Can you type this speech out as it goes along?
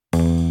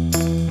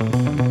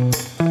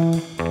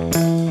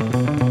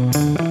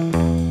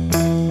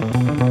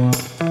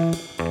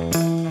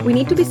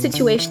to be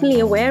situationally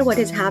aware what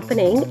is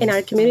happening in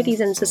our communities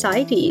and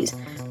societies.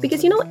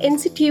 Because,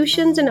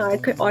 institutions and our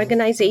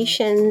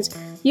organizations,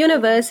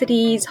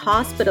 universities,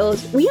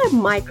 hospitals, we are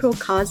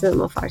microcosm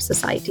of our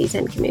societies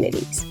and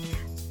communities.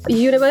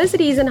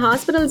 Universities and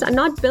hospitals are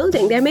not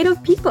building, they're made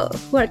of people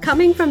who are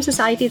coming from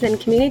societies and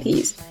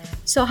communities.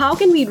 So how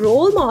can we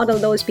role model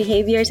those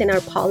behaviors in our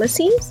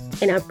policies,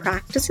 in our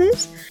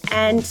practices,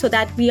 and so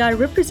that we are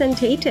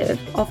representative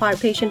of our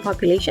patient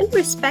population,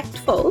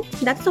 respectful?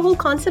 That's the whole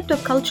concept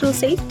of cultural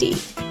safety.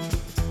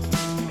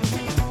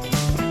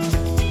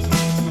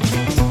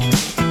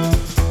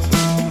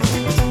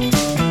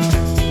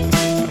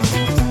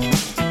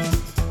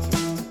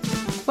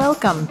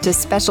 Welcome to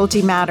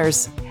Specialty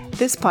Matters.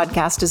 This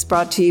podcast is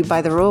brought to you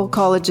by the Royal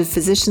College of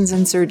Physicians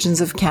and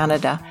Surgeons of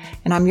Canada,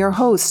 and I'm your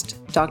host,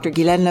 Dr.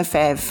 Guylaine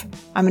Lefebvre.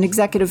 I'm an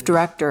executive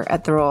director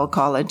at the Royal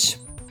College.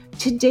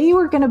 Today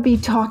we're going to be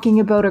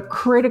talking about a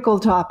critical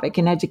topic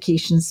in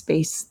education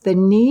space, the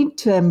need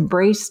to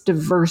embrace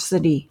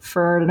diversity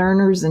for our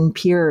learners and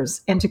peers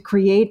and to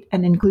create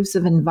an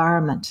inclusive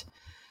environment.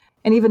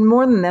 And even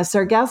more than this,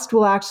 our guest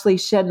will actually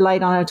shed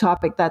light on a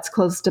topic that's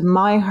close to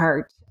my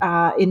heart.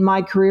 In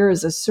my career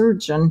as a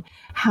surgeon,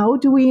 how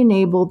do we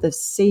enable the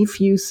safe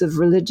use of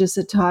religious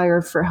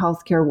attire for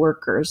healthcare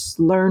workers,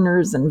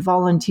 learners, and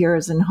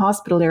volunteers in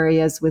hospital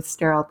areas with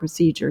sterile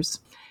procedures?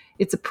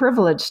 It's a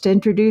privilege to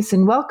introduce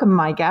and welcome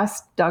my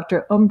guest,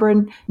 Dr.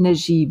 Umbrun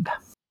Najib.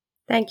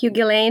 Thank you,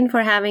 Guylaine,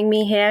 for having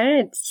me here.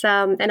 It's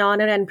an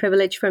honor and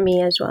privilege for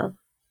me as well.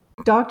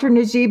 Dr.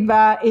 Najib,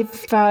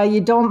 if you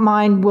don't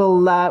mind,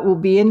 we'll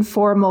be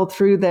informal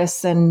through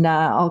this, and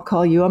I'll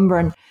call you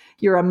Umbrun.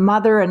 You're a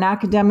mother, an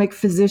academic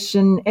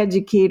physician,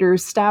 educator,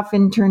 staff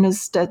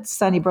internist at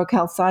Sunnybrook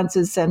Health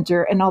Sciences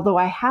Center. And although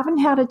I haven't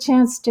had a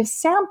chance to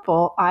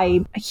sample,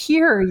 I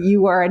hear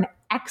you are an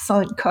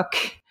excellent cook.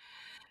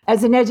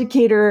 As an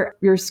educator,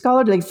 your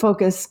scholarly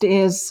focus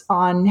is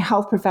on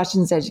health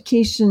professions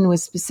education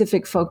with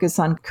specific focus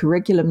on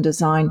curriculum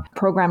design,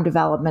 program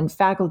development,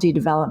 faculty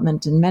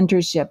development, and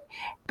mentorship.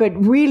 But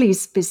really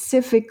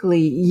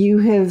specifically, you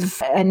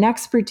have an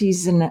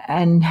expertise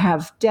and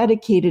have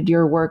dedicated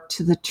your work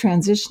to the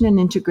transition and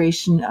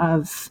integration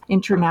of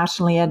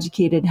internationally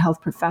educated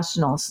health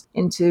professionals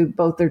into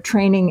both their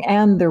training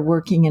and their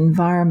working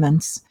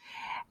environments.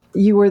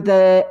 You were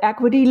the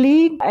equity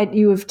lead at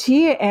U of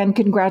T, and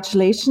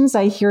congratulations.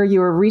 I hear you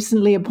were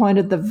recently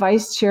appointed the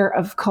Vice Chair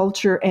of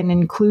Culture and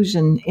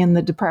Inclusion in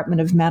the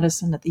Department of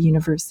Medicine at the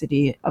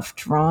University of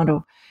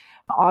Toronto.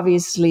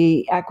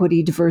 Obviously,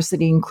 equity,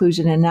 diversity,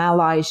 inclusion, and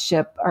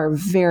allyship are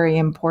very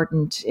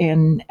important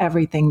in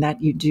everything that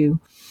you do.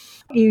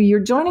 You're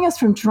joining us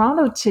from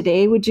Toronto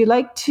today. Would you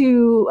like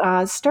to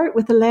start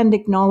with a land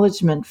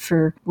acknowledgement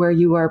for where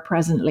you are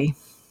presently?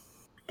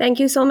 Thank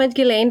you so much,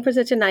 Guylaine, for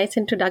such a nice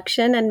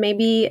introduction. And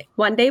maybe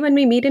one day when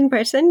we meet in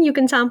person, you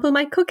can sample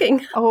my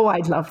cooking. Oh,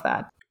 I'd love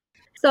that.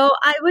 So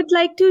I would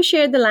like to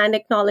share the land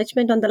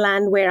acknowledgement on the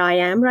land where I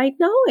am right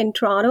now in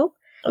Toronto.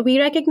 We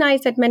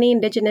recognize that many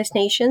Indigenous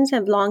nations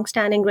have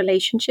long-standing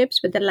relationships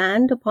with the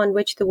land upon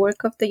which the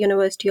work of the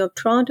University of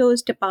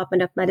Toronto's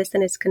Department of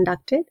Medicine is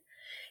conducted.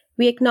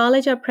 We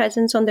acknowledge our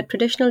presence on the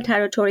traditional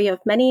territory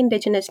of many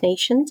Indigenous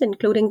nations,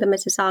 including the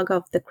Mississauga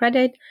of the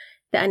Credit,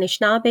 the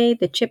Anishinaabe,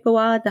 the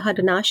Chippewa, the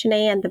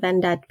Haudenosaunee, and the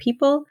Wendat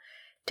people.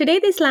 Today,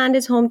 this land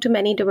is home to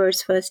many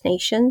diverse First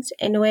Nations,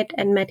 Inuit,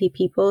 and Métis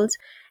peoples,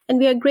 and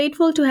we are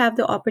grateful to have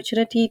the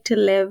opportunity to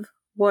live,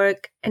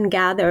 work, and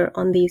gather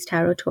on these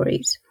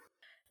territories.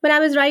 When I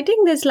was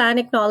writing this land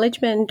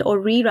acknowledgement or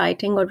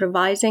rewriting or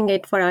revising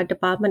it for our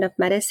Department of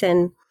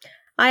Medicine,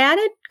 I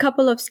added a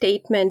couple of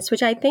statements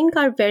which I think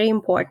are very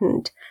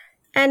important.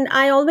 And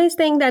I always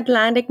think that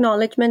land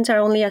acknowledgements are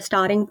only a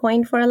starting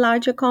point for a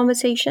larger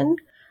conversation.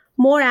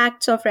 More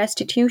acts of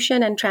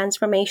restitution and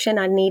transformation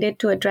are needed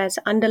to address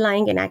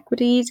underlying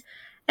inequities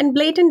and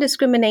blatant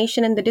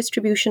discrimination in the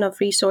distribution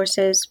of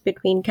resources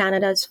between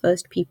Canada's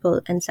First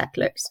People and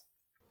settlers.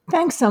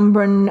 Thanks,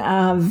 Umbrun.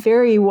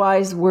 Very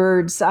wise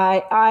words.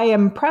 I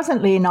am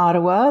presently in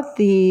Ottawa,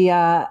 the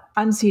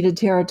unceded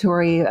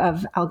territory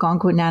of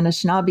Algonquin and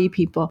Anishinaabe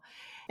people.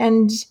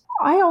 And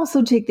I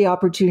also take the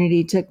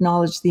opportunity to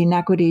acknowledge the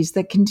inequities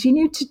that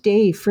continue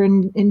today for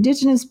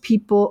Indigenous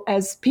people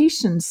as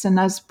patients and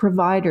as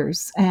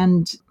providers.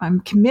 And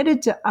I'm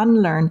committed to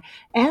unlearn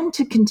and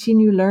to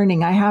continue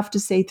learning. I have to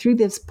say, through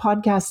this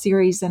podcast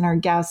series and our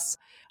guests,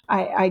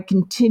 I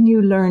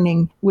continue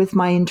learning with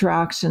my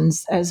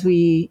interactions as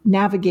we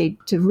navigate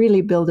to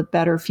really build a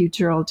better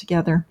future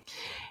altogether.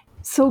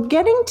 So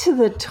getting to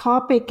the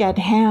topic at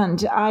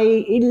hand,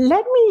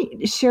 let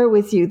me share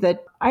with you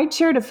that I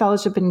chaired a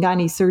fellowship in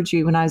gynae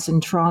surgery when I was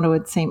in Toronto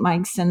at St.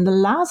 Mike's, and the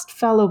last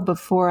fellow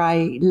before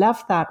I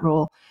left that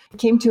role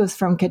came to us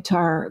from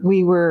Qatar.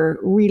 We were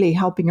really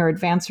helping her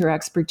advance her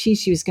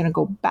expertise. She was going to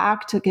go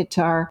back to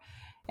Qatar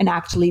and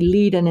actually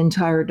lead an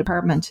entire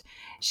department.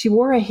 She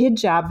wore a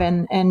hijab,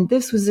 and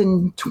this was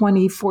in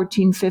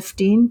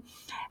 2014-15.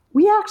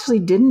 We actually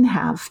didn't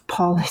have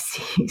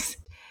policies.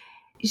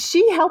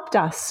 she helped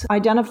us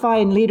identify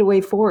and lead a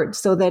way forward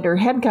so that her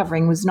head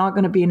covering was not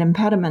going to be an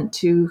impediment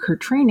to her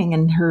training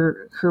and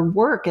her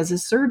work as a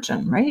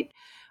surgeon, right?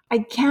 I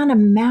can't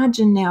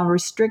imagine now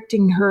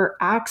restricting her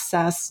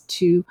access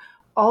to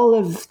all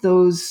of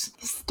those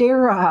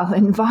sterile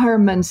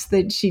environments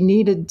that she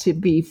needed to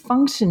be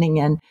functioning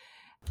in.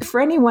 For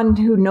anyone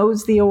who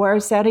knows the OR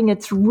setting,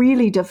 it's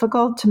really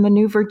difficult to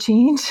maneuver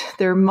change.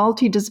 They're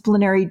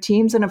multidisciplinary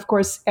teams, and of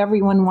course,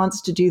 everyone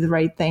wants to do the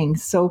right thing.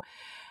 So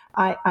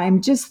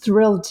I'm just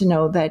thrilled to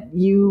know that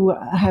you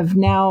have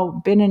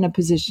now been in a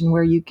position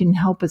where you can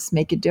help us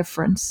make a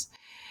difference.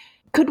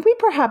 Could we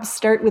perhaps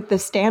start with the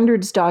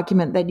standards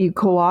document that you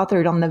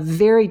co-authored on the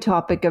very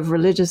topic of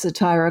religious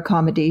attire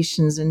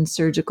accommodations in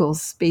surgical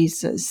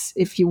spaces,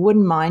 if you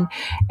wouldn't mind,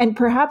 and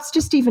perhaps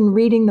just even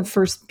reading the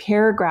first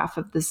paragraph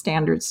of the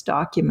standards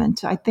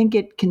document? I think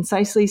it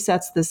concisely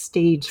sets the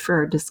stage for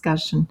our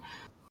discussion.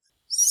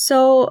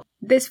 So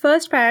this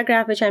first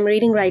paragraph, which I'm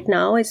reading right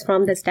now, is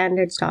from the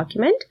standards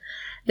document.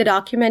 The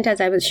document,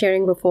 as I was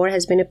sharing before,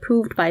 has been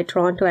approved by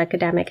Toronto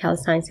Academic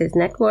Health Sciences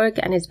Network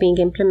and is being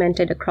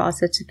implemented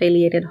across its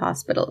affiliated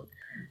hospitals.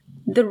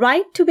 The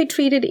right to be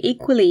treated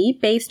equally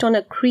based on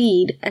a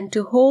creed and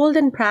to hold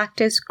and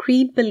practice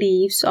creed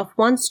beliefs of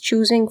one's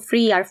choosing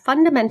free are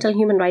fundamental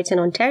human rights in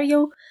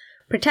Ontario,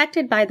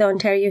 protected by the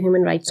Ontario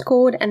Human Rights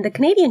Code and the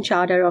Canadian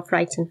Charter of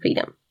Rights and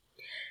Freedom.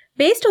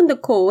 Based on the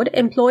code,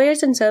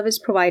 employers and service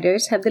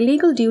providers have the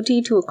legal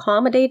duty to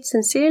accommodate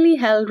sincerely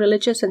held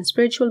religious and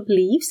spiritual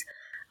beliefs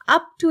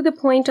up to the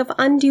point of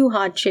undue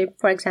hardship,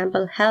 for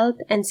example, health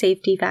and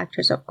safety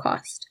factors of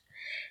cost.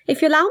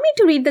 If you allow me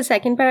to read the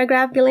second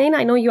paragraph, Ghislaine,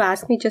 I know you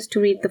asked me just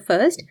to read the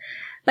first,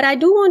 but I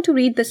do want to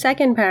read the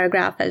second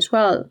paragraph as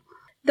well.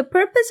 The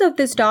purpose of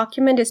this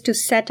document is to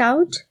set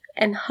out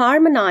and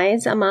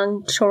harmonize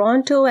among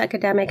Toronto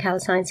Academic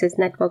Health Sciences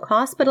Network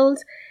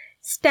hospitals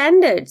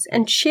standards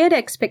and shared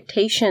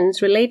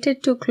expectations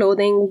related to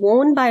clothing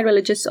worn by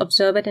religious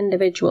observant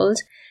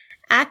individuals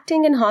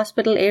acting in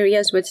hospital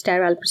areas with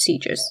sterile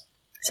procedures,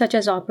 such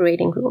as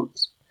operating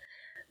rooms.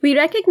 We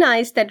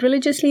recognize that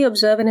religiously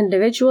observant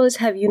individuals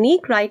have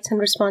unique rights and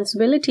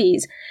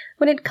responsibilities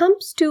when it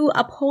comes to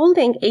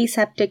upholding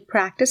aseptic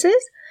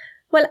practices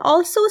while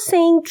also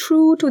staying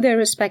true to their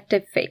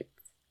respective faiths.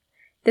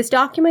 This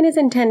document is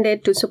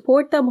intended to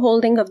support the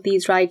upholding of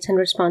these rights and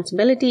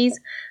responsibilities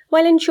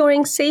while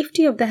ensuring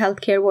safety of the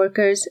healthcare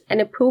workers and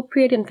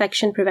appropriate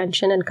infection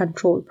prevention and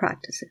control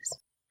practices.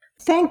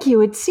 Thank you.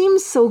 It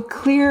seems so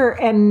clear,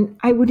 and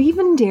I would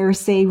even dare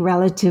say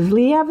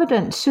relatively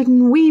evident.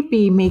 Shouldn't we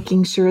be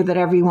making sure that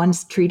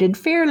everyone's treated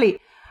fairly?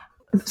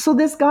 So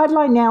this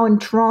guideline now in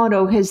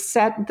Toronto has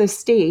set the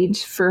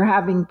stage for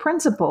having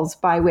principles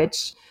by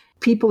which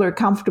people are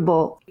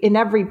comfortable in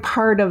every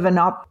part of an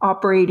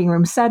operating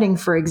room setting.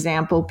 For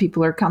example,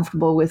 people are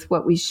comfortable with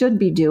what we should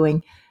be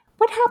doing.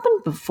 What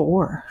happened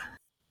before?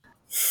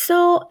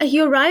 So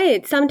you're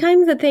right.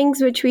 Sometimes the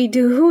things which we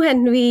do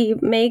and we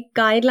make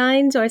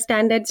guidelines or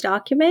standards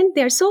document,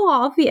 they're so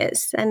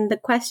obvious. And the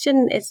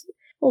question is,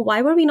 well,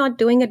 why were we not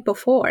doing it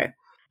before?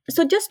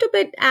 So just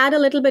to add a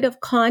little bit of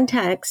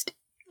context,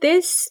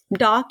 this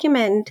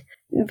document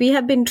we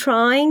have been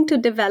trying to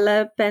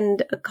develop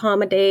and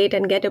accommodate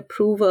and get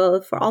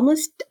approval for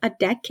almost a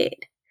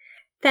decade.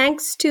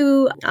 Thanks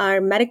to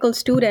our medical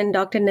student,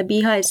 Dr.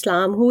 Nabiha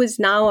Islam, who is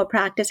now a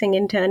practicing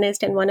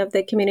internist in one of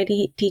the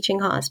community teaching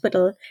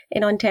hospitals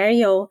in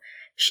Ontario.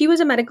 She was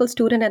a medical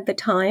student at the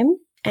time,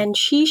 and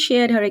she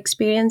shared her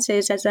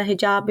experiences as a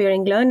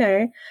hijab-wearing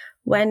learner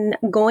when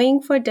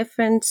going for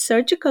different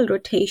surgical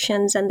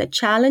rotations and the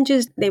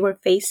challenges they were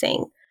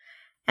facing.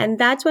 And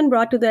that's when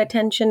brought to the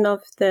attention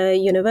of the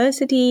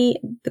university,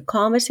 the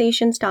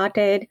conversation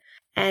started,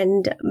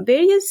 and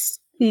various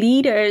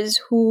leaders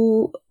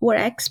who were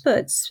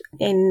experts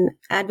in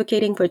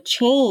advocating for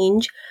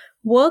change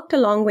worked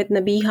along with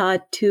Nabiha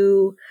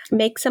to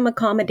make some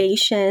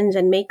accommodations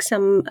and make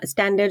some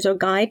standards or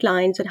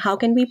guidelines on how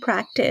can we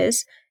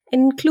practice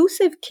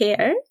inclusive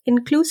care,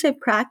 inclusive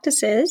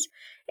practices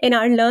in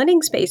our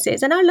learning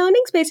spaces. And our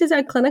learning spaces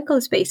are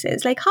clinical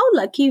spaces. Like how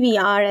lucky we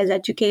are as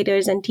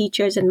educators and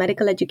teachers in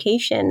medical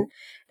education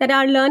that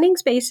our learning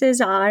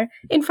spaces are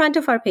in front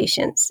of our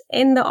patients,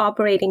 in the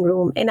operating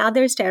room, in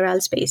other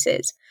sterile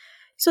spaces.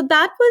 So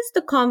that was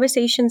the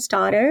conversation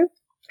starter,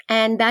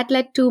 and that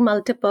led to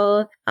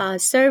multiple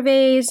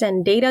surveys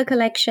and data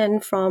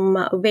collection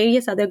from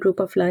various other group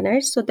of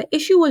learners. So the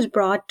issue was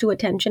brought to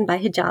attention by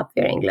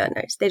hijab-wearing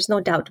learners. There's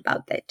no doubt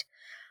about that.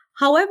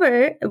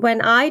 However,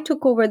 when I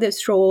took over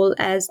this role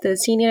as the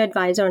Senior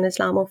Advisor on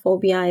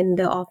Islamophobia in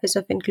the Office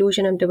of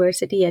Inclusion and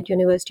Diversity at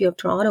University of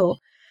Toronto,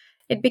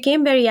 it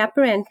became very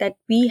apparent that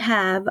we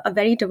have a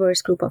very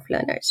diverse group of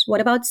learners.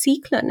 What about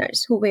Sikh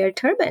learners who wear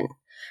turban?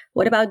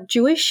 What about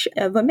Jewish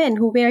women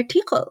who wear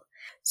tiqal?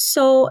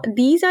 So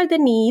these are the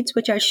needs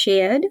which are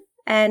shared,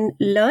 and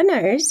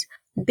learners,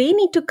 they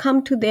need to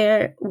come to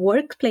their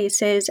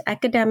workplaces,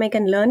 academic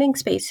and learning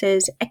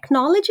spaces,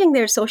 acknowledging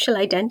their social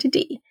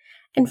identity.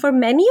 And for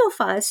many of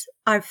us,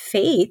 our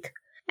faith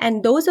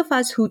And those of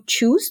us who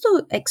choose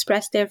to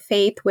express their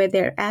faith with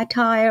their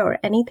attire or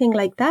anything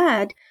like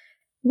that,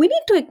 we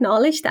need to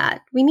acknowledge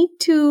that. We need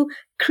to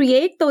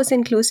create those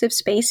inclusive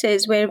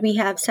spaces where we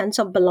have sense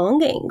of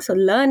belonging. So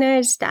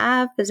learners,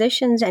 staff,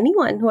 physicians,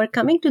 anyone who are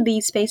coming to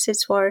these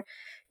spaces for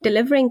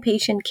delivering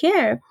patient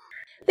care,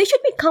 they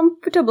should be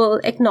comfortable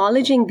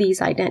acknowledging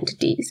these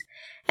identities.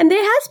 And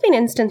there has been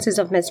instances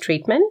of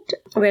mistreatment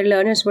where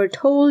learners were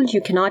told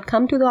you cannot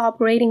come to the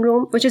operating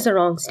room, which is a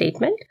wrong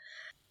statement.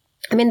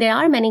 I mean, there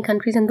are many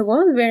countries in the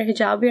world where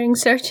hijab-wearing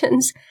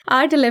surgeons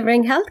are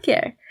delivering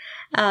healthcare.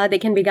 They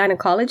can be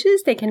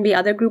gynecologists, they can be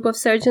other group of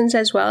surgeons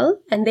as well,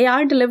 and they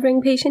are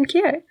delivering patient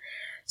care.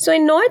 So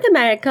in North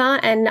America,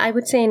 and I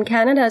would say in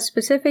Canada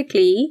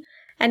specifically,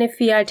 and if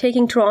we are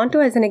taking Toronto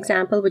as an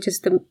example, which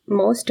is the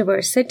most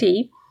diverse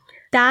city,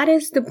 that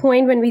is the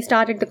point when we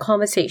started the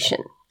conversation.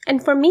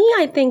 And for me,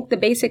 I think the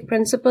basic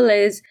principle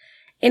is,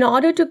 in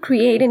order to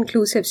create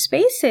inclusive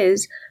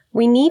spaces,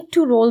 we need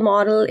to role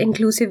model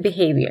inclusive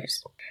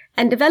behaviors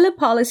and develop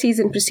policies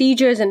and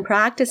procedures and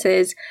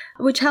practices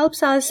which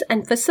helps us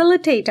and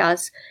facilitate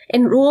us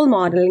in role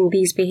modeling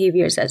these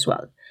behaviors as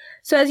well.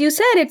 So as you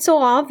said, it's so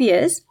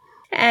obvious.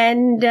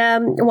 And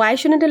why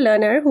shouldn't a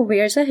learner who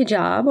wears a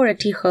hijab or a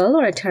tikhel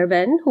or a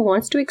turban who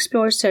wants to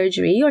explore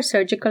surgery or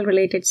surgical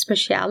related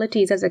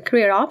specialities as a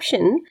career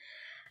option,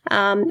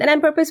 and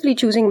I'm purposely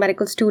choosing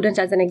medical students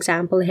as an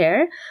example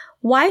here,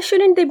 why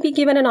shouldn't they be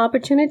given an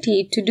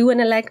opportunity to do an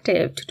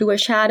elective, to do a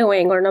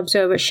shadowing or an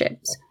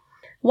observerships?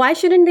 Why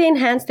shouldn't they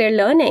enhance their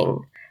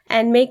learning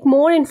and make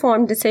more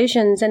informed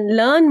decisions and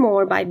learn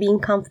more by being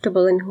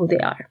comfortable in who they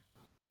are?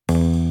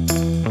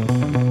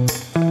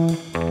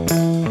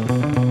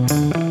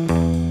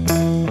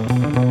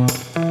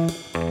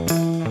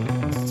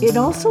 It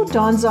also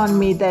dawns on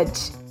me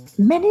that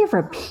many of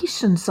our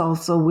patients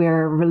also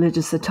wear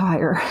religious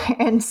attire.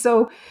 And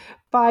so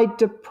by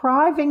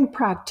depriving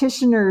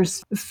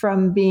practitioners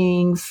from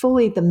being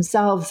fully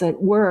themselves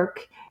at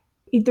work,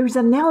 there's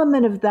an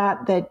element of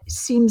that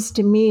seems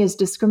to me is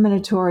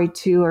discriminatory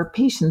to our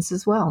patients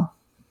as well.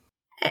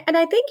 And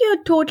I think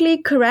you're totally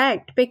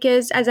correct,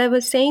 because as I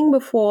was saying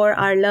before,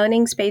 our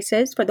learning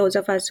spaces, for those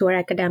of us who are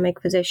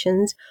academic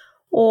physicians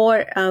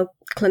or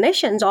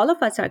clinicians, all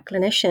of us are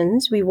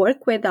clinicians, we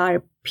work with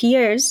our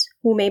peers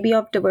who may be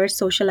of diverse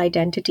social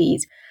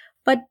identities.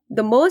 But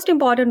the most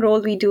important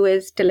role we do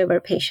is deliver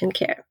patient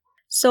care.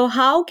 So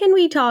how can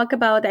we talk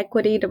about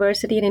equity,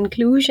 diversity, and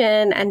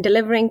inclusion and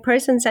delivering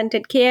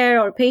person-centered care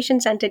or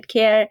patient-centered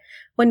care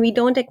when we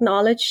don't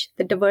acknowledge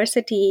the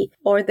diversity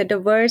or the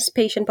diverse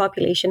patient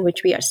population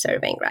which we are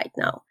serving right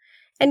now?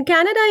 And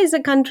Canada is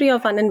a country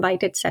of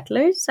uninvited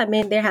settlers. I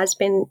mean, there has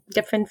been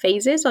different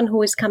phases on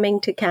who is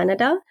coming to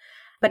Canada.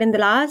 But in the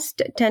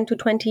last 10 to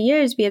 20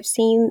 years, we have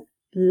seen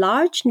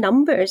large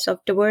numbers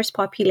of diverse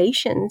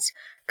populations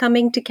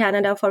coming to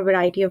Canada for a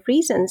variety of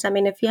reasons. I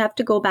mean, if you have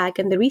to go back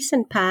in the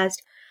recent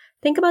past,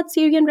 think about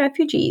Syrian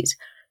refugees.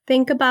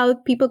 Think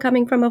about people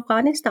coming from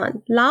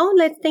Afghanistan. Now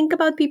let's think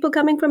about people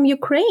coming from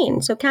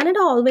Ukraine. So Canada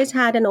always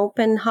had an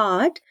open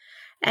heart,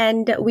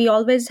 and we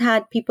always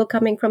had people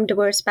coming from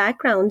diverse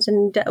backgrounds,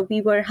 and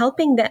we were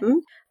helping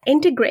them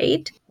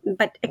integrate,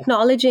 but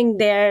acknowledging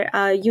their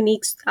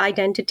unique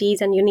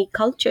identities and unique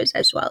cultures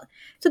as well.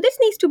 So this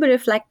needs to be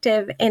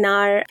reflective in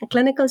our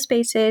clinical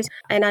spaces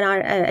and in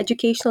our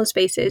educational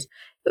spaces.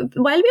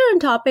 While we're on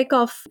topic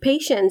of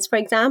patients, for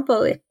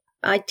example,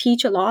 I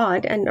teach a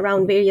lot and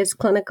around various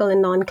clinical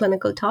and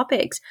non-clinical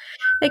topics.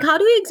 Like, how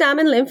do we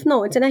examine lymph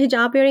nodes in a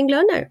hijab-wearing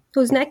learner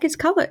whose neck is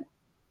covered?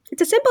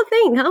 It's a simple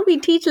thing, huh? We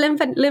teach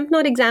lymph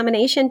node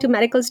examination to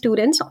medical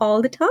students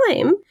all the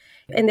time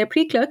in their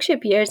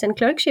pre-clerkship years and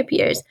clerkship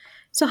years.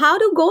 So how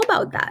to go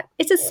about that?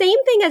 It's the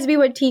same thing as we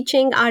were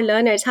teaching our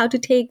learners how to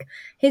take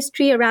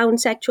history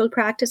around sexual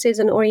practices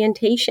and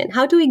orientation,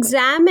 how to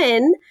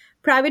examine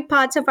private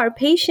parts of our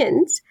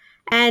patients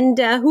and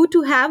who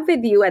to have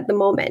with you at the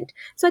moment.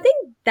 So I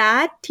think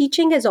that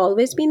teaching has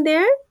always been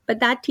there, but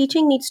that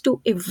teaching needs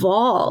to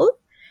evolve.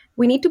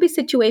 We need to be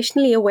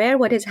situationally aware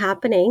what is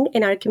happening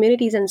in our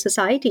communities and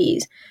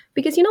societies,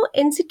 because,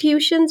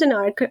 institutions and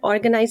our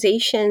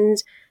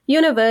organizations,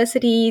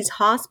 universities,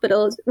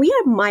 hospitals, we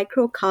are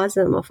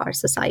microcosm of our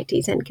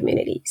societies and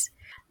communities.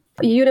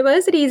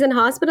 Universities and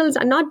hospitals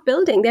are not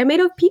building. They're made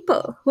of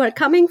people who are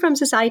coming from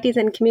societies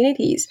and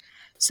communities.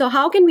 So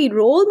how can we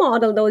role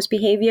model those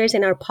behaviors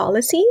in our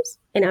policies,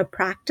 in our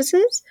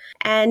practices,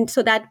 and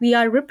so that we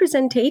are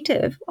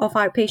representative of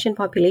our patient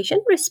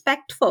population,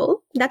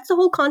 respectful? That's the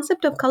whole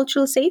concept of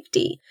cultural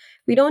safety.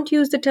 We don't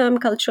use the term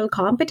cultural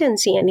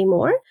competency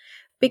anymore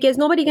because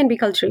nobody can be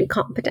culturally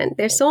competent.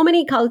 There's so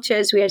many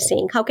cultures we are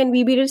seeing. How can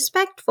we be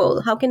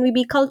respectful? How can we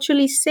be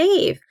culturally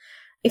safe?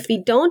 If we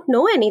don't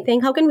know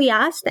anything, how can we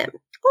ask them?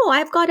 Oh,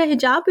 I've got a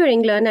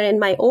hijab-wearing learner in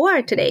my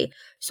OR today.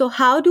 So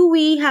how do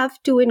we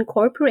have to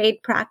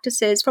incorporate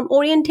practices from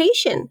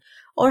orientation?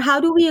 Or how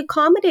do we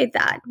accommodate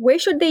that? Where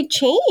should they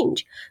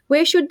change?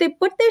 Where should they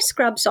put their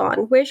scrubs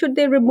on? Where should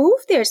they remove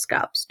their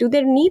scrubs? Do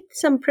they need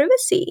some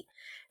privacy?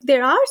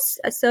 There are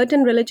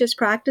certain religious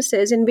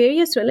practices in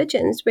various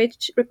religions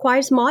which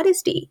requires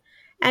modesty.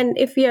 And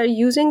if we are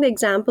using the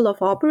example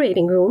of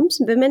operating rooms,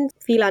 women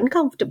feel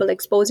uncomfortable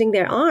exposing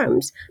their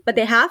arms, but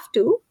they have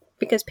to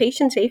because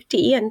patient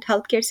safety and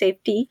healthcare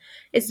safety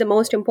is the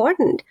most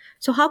important.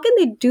 So how can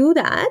they do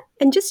that?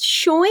 And just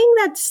showing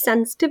that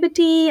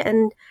sensitivity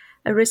and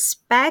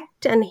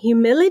respect and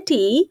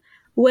humility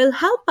will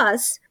help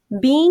us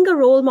being a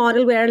role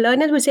model where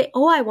learners will say,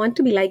 oh, I want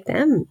to be like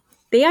them.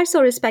 They are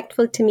so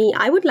respectful to me.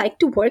 I would like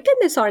to work in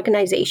this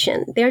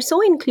organization. They are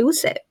so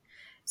inclusive.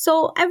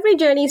 So every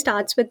journey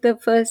starts with the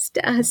first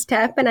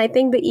step. And I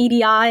think the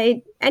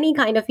EDI, any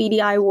kind of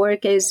EDI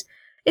work is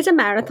a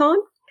marathon,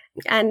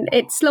 and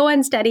it's slow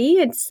and steady.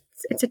 It's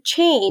a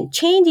change.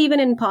 Change even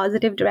in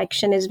positive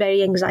direction is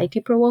very anxiety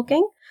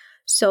provoking.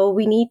 So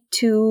we need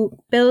to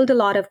build a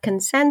lot of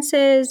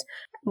consensus.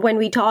 When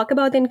we talk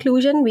about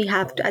inclusion, we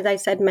have to, as I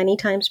said many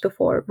times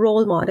before,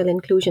 role model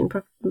inclusion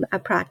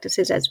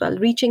practices as well,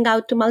 reaching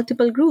out to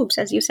multiple groups.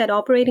 As you said,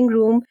 operating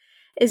room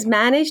is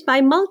managed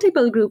by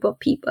multiple group of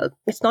people.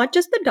 It's not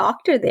just the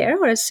doctor there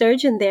or a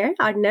surgeon there,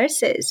 our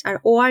nurses, our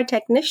OR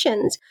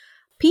technicians,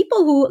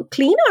 people who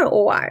clean our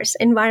ORs,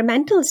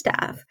 environmental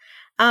staff,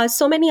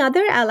 so many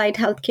other allied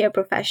healthcare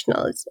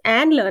professionals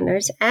and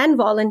learners and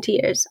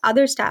volunteers,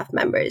 other staff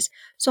members.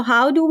 So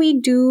how do we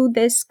do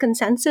this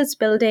consensus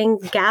building,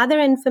 gather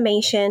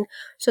information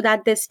so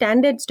that this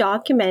standards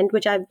document,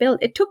 which I've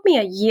built, it took me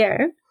a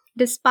year,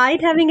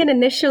 despite having an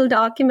initial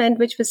document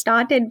which was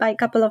started by a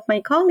couple of my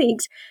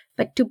colleagues,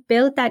 but to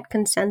build that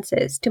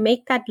consensus, to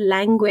make that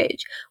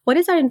language. What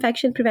is our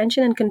infection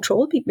prevention and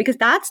control? Because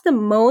that's the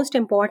most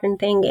important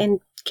thing in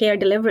care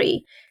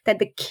delivery, that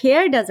the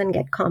care doesn't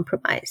get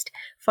compromised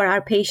for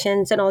our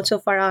patients and also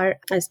for our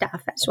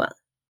staff as well.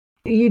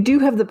 You do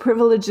have the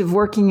privilege of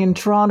working in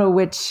Toronto,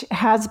 which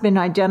has been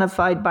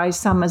identified by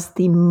some as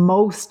the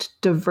most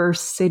diverse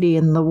city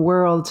in the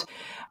world.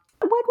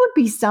 What would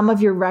be some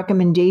of your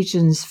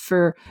recommendations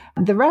for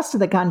the rest of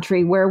the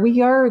country where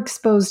we are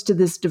exposed to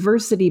this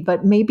diversity,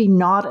 but maybe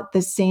not at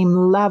the same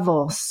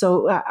level?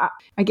 So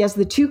I guess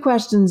the two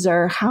questions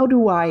are, how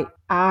do I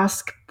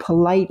ask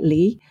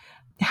politely?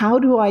 How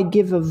do I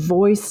give a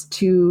voice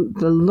to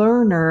the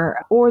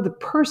learner or the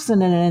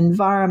person in an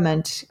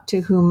environment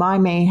to whom I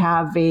may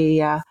have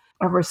a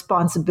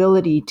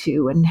responsibility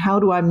to? And how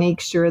do I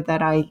make sure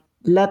that I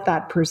let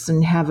that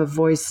person have a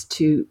voice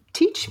to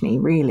teach me,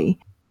 really?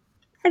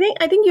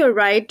 I think you're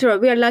right.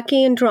 We are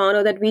lucky in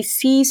Toronto that we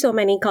see so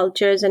many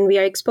cultures and we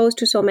are exposed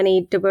to so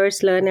many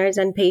diverse learners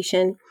and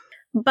patients.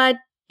 But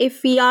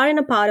if we are in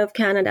a part of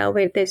Canada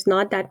where there's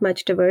not that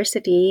much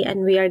diversity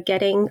and we are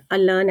getting a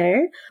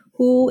learner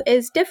who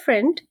is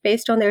different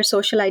based on their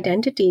social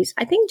identities,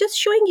 I think just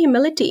showing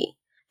humility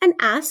and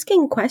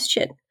asking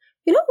questions.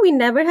 We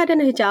never had a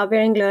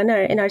hijab-wearing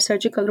learner in our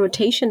surgical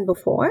rotation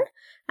before.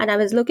 And I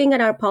was looking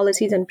at our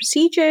policies and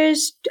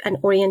procedures and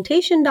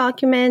orientation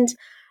documents.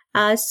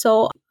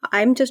 So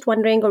I'm just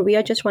wondering, or we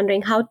are just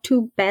wondering, how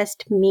to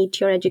best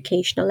meet your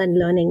educational and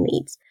learning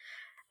needs.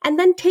 And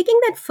then taking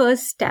that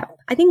first step,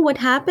 I think what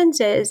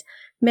happens is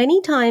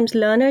many times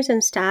learners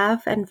and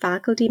staff and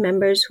faculty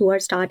members who are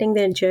starting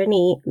their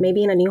journey,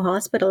 maybe in a new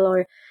hospital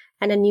or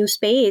in a new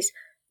space,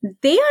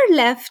 they are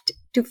left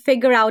to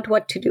figure out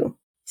what to do.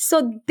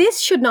 So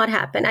this should not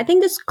happen. I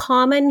think this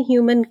common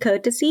human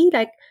courtesy,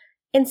 like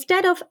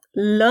instead of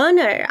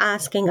learner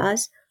asking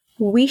us,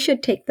 we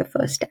should take the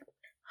first step.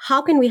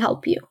 How can we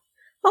help you?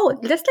 Oh,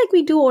 just like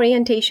we do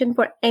orientation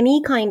for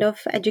any kind of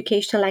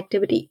educational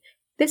activity.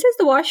 This is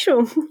the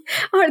washroom,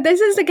 or this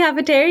is the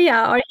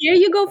cafeteria, or here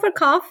you go for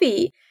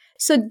coffee.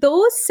 So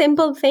those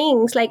simple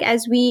things, like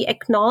as we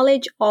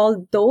acknowledge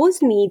all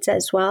those needs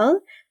as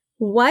well,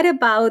 what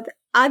about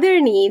other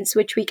needs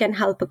which we can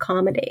help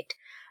accommodate?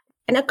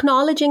 And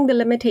acknowledging the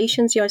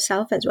limitations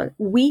yourself as well.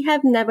 We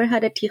have never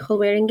had a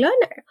tikhel-wearing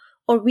learner,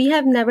 or we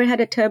have never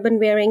had a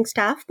turban-wearing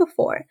staff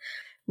before.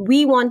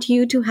 We want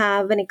you to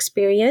have an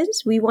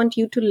experience. We want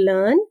you to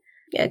learn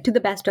to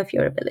the best of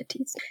your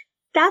abilities.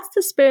 That's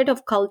the spirit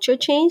of culture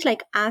change,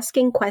 like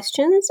asking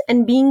questions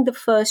and being the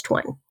first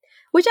one,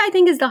 which I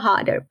think is the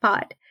harder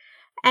part.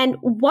 And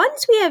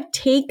once we have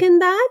taken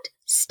that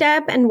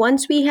step and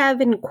once we have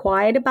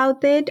inquired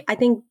about it, I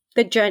think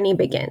the journey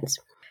begins.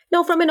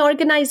 Now, from an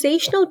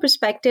organizational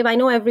perspective, I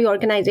know every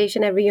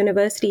organization, every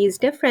university is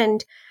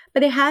different,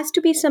 but there has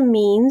to be some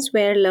means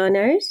where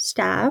learners,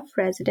 staff,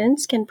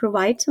 residents can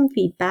provide some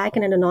feedback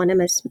in an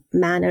anonymous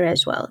manner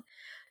as well.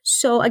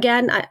 So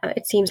again,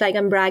 it seems like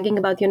I'm bragging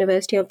about the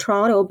University of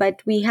Toronto,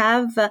 but we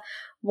have a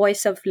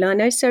Voice of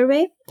Learner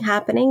survey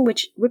happening,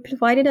 which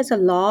provided us a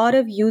lot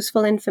of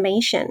useful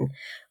information,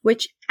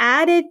 which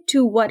added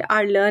to what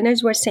our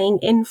learners were saying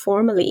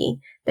informally,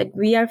 that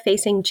we are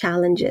facing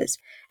challenges.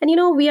 And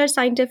we are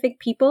scientific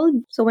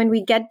people. So when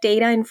we get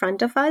data in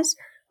front of us,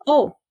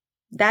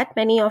 that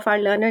many of our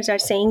learners are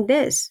saying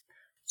this.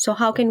 So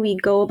how can we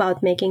go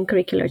about making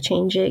curricular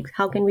changes?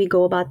 How can we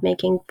go about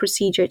making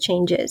procedure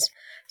changes?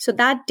 So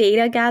that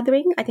data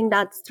gathering, I think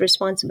that's the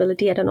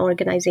responsibility at an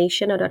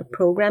organization or at a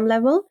program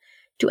level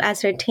to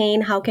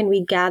ascertain how can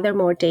we gather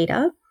more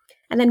data,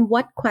 and then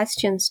what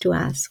questions to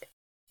ask.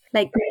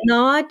 Like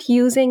not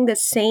using the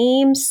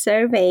same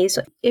survey.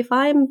 So if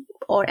I'm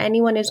or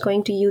anyone is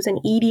going to use an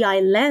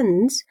EDI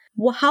lens,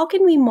 how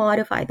can we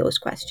modify those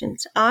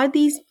questions? Are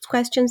these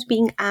questions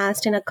being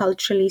asked in a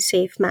culturally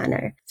safe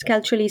manner,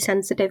 culturally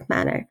sensitive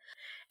manner?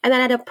 And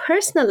then at a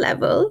personal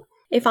level,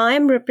 if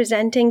I'm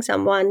representing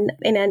someone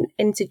in an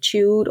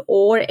institute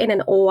or in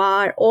an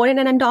OR or in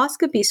an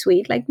endoscopy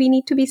suite, like we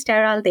need to be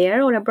sterile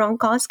there, or a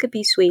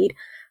bronchoscopy suite,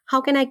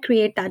 how can I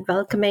create that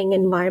welcoming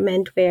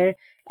environment where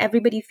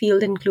everybody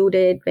feels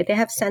included, where they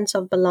have sense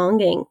of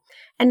belonging?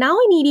 And now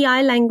in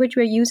EDI language,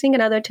 we're using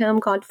another term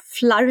called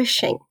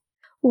flourishing.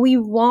 We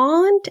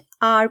want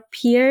our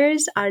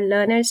peers, our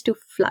learners to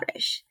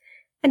flourish.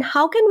 And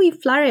how can we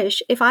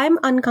flourish if I'm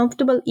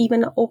uncomfortable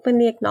even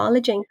openly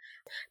acknowledging,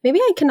 maybe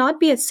I cannot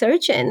be a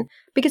surgeon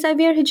because I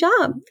wear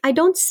hijab. I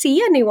don't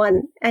see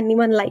anyone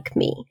like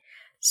me.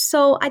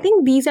 So I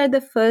think these are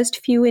the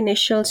first few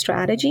initial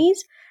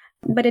strategies,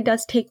 but it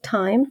does take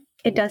time.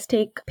 It does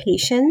take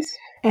patience.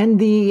 And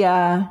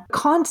the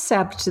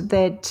concept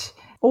that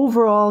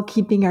overall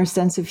keeping our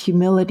sense of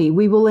humility,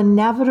 we will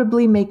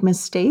inevitably make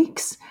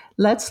mistakes.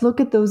 Let's look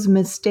at those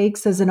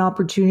mistakes as an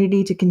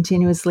opportunity to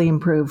continuously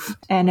improve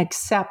and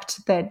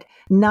accept that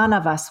none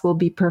of us will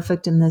be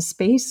perfect in this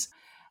space.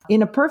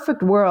 In a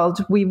perfect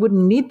world, we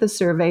wouldn't need the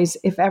surveys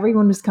if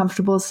everyone was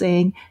comfortable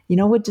saying, you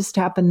know what just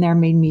happened there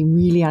made me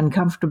really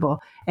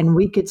uncomfortable. And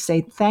we could say,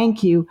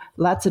 thank you,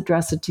 let's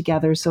address it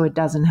together so it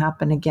doesn't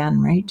happen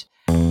again, right?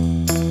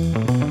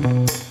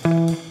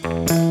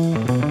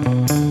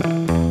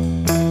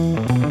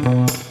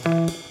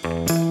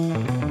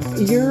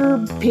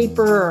 Your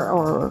paper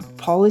or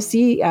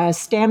policy,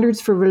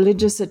 standards for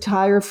religious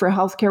attire for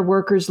healthcare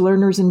workers,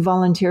 learners, and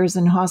volunteers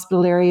in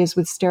hospital areas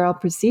with sterile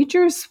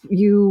procedures.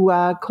 You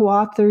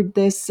co-authored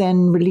this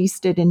and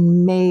released it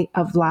in May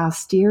of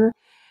last year.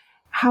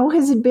 How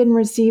has it been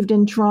received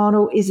in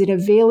Toronto? Is it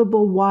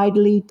available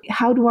widely?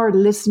 How do our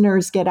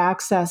listeners get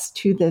access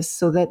to this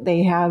so that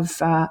they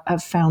have a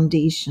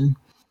foundation?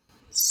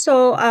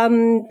 So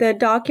the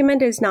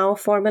document is now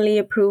formally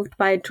approved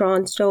by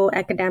Toronto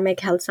Academic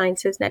Health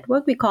Sciences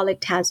Network. We call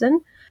it TASN,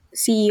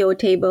 CEO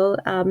table.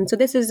 So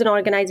this is an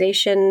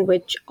organization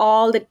which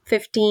all the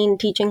 15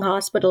 teaching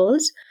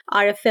hospitals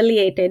are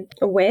affiliated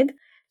with.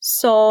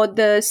 So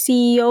the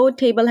CEO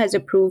table has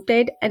approved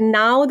it, and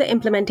now the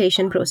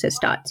implementation process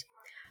starts.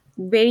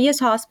 Various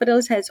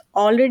hospitals has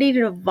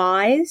already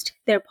revised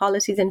their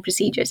policies and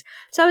procedures.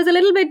 So I was a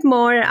little bit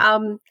more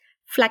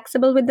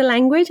flexible with the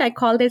language. I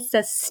call this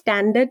a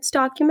standards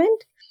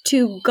document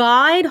to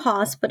guide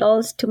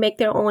hospitals to make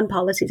their own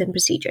policies and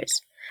procedures.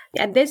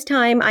 At this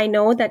time, I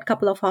know that a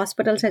couple of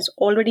hospitals has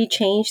already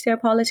changed their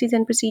policies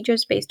and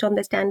procedures based on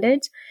the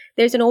standards.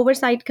 There's an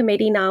oversight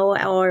committee now,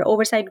 or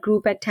oversight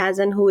group at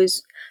TASN, who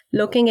is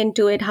looking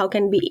into it, how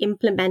can be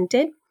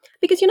implemented.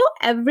 Because,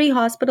 every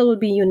hospital will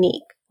be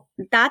unique.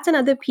 That's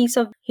another piece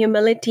of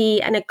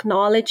humility and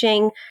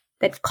acknowledging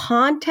that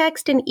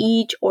context in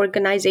each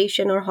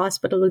organization or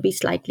hospital will be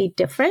slightly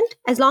different.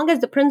 As long as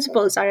the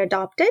principles are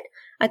adopted,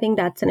 I think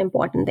that's an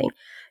important thing.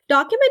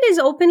 Document is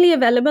openly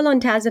available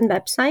on TASN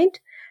website.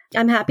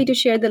 I'm happy to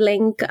share the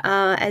link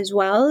as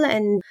well.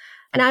 And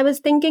I was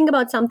thinking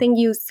about something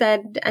you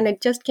said, and it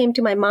just came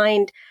to my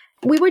mind.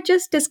 We were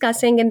just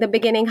discussing in the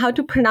beginning how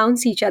to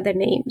pronounce each other's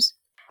names.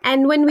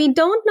 And when we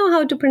don't know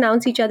how to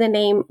pronounce each other's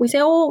name, we say,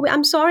 oh,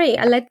 I'm sorry,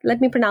 let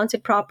me pronounce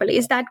it properly.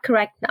 Is that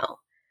correct now?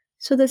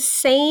 So the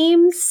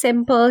same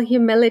simple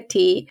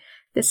humility,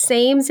 the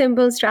same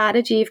simple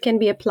strategy can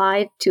be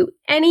applied to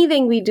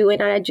anything we do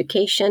in our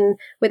education,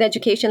 with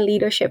education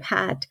leadership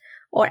hat,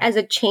 or as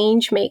a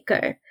change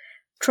maker.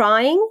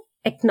 Trying,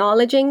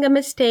 acknowledging a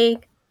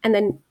mistake, and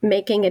then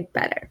making it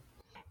better.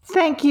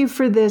 Thank you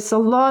for this. A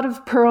lot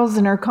of pearls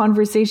in our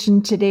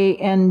conversation today,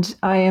 and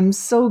I am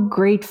so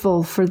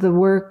grateful for the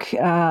work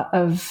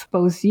of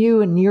both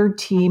you and your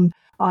team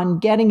on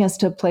getting us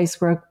to a place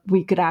where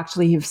we could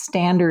actually have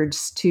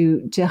standards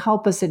to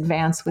help us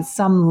advance with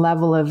some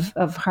level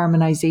of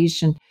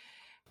harmonization.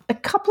 A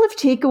couple of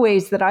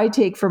takeaways that I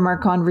take from our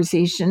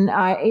conversation.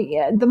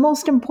 The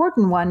most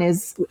important one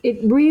is it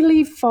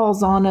really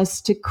falls on us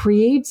to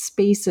create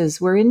spaces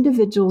where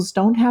individuals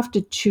don't have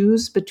to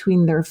choose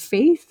between their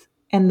faith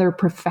and their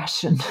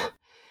profession.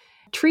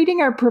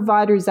 Treating our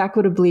providers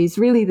equitably is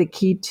really the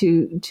key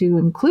to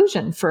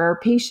inclusion for our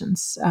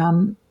patients.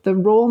 The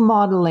role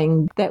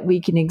modeling that we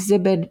can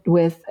exhibit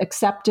with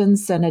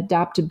acceptance and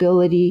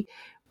adaptability.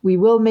 We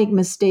will make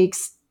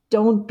mistakes.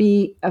 Don't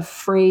be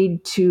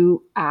afraid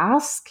to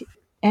ask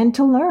and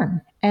to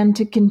learn and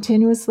to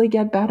continuously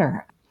get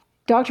better.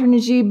 Dr.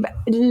 Najib,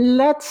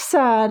 let's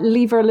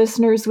leave our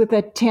listeners with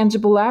a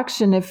tangible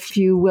action, if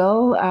you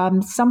will,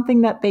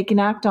 something that they can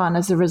act on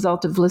as a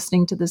result of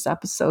listening to this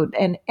episode.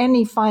 And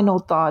any final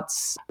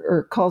thoughts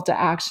or call to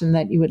action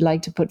that you would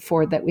like to put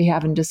forward that we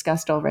haven't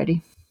discussed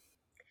already?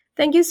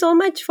 Thank you so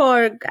much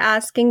for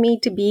asking me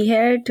to be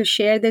here to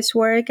share this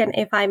work. And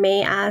if I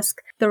may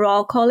ask the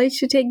Royal College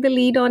to take the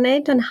lead on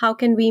it, and how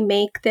can we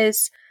make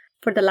this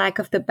for the lack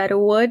of the better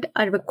word,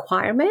 a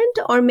requirement,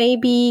 or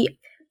maybe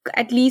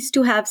at least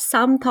to have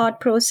some thought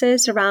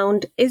process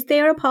around, is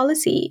there a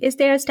policy? Is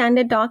there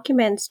standard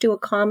documents to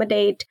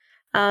accommodate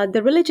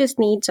the religious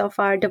needs of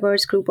our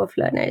diverse group of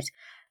learners?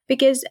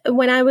 Because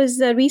when I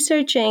was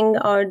researching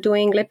or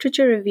doing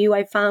literature review,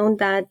 I found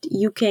that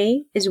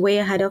UK is way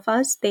ahead of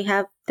us. They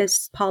have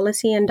this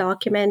policy and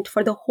document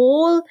for the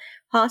whole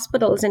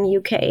hospitals in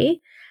UK.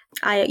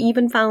 I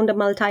even found a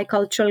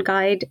multicultural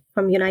guide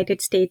from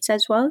United States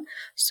as well.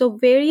 So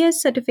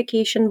various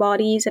certification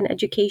bodies and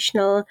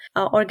educational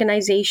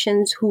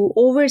organizations who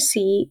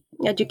oversee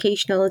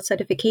educational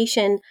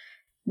certification,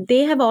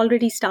 they have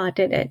already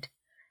started it.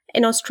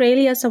 In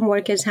Australia, some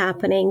work is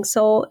happening.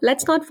 So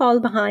let's not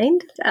fall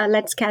behind.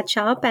 Let's catch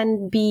up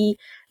and be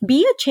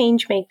a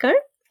change maker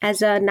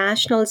as a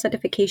national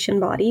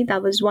certification body.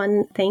 That was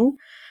one thing.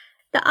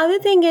 The other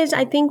thing is,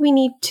 I think we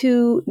need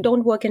to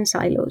don't work in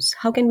silos.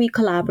 How can we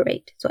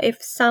collaborate? So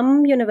if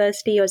some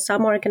university or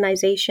some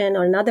organization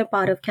or another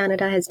part of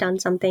Canada has done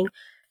something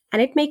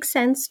and it makes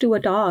sense to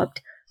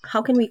adopt,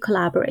 how can we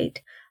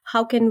collaborate?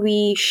 How can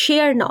we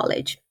share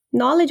knowledge?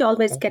 Knowledge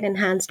always get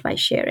enhanced by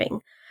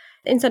sharing.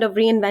 Instead of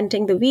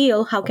reinventing the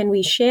wheel, how can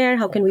we share?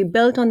 How can we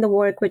build on the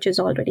work which is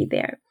already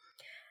there?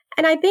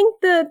 And I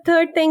think the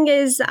third thing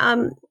is,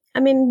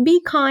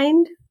 be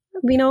kind.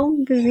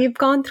 We've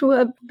gone through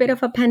a bit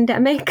of a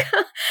pandemic,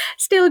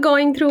 still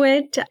going through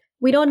it.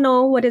 We don't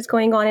know what is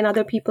going on in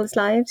other people's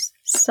lives.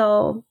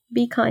 So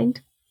be kind,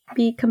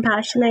 be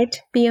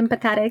compassionate, be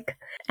empathetic,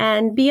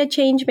 and be a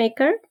change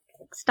maker.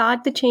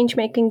 Start the change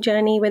making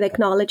journey with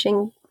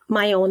acknowledging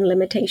my own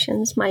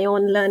limitations, my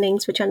own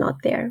learnings, which are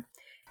not there.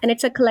 And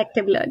it's a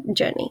collective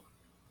journey.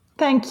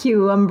 Thank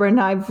you,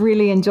 Umbran. I've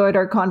really enjoyed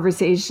our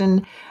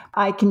conversation.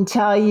 I can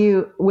tell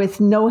you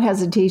with no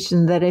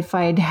hesitation that if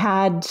I'd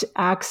had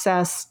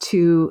access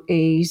to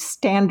a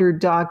standard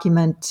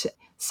document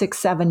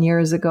 6-7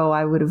 years ago,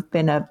 I would have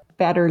been a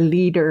better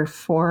leader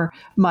for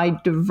my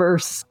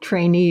diverse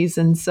trainees.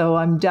 And so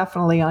I'm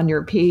definitely on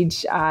your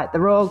page. The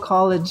Royal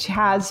College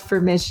has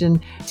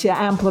permission to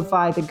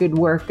amplify the good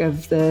work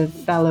of the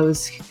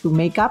fellows who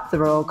make up the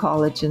Royal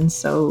College. And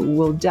so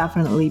we'll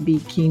definitely be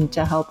keen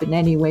to help in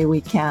any way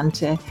we can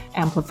to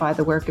amplify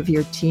the work of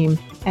your team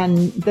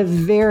and the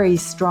very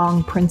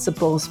strong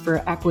principles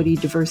for equity,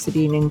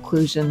 diversity, and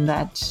inclusion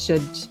that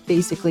should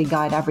basically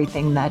guide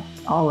everything that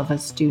all of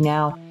us do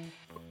now.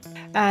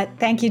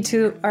 Thank you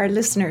to our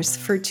listeners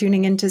for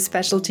tuning into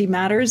Specialty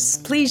Matters.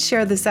 Please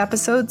share this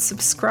episode,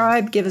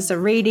 subscribe, give us a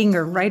rating,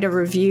 or write a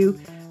review.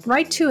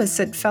 Write to us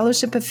at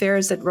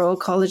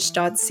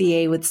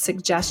fellowshipaffairs@royalcollege.ca with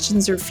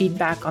suggestions or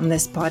feedback on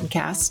this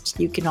podcast.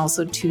 You can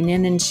also tune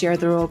in and share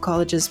the Royal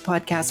College's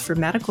podcast for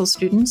medical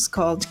students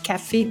called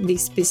Café des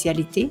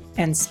Spécialités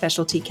and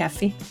Specialty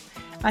Café.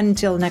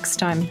 Until next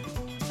time,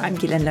 I'm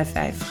Guylaine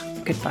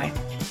Lefebvre. Goodbye.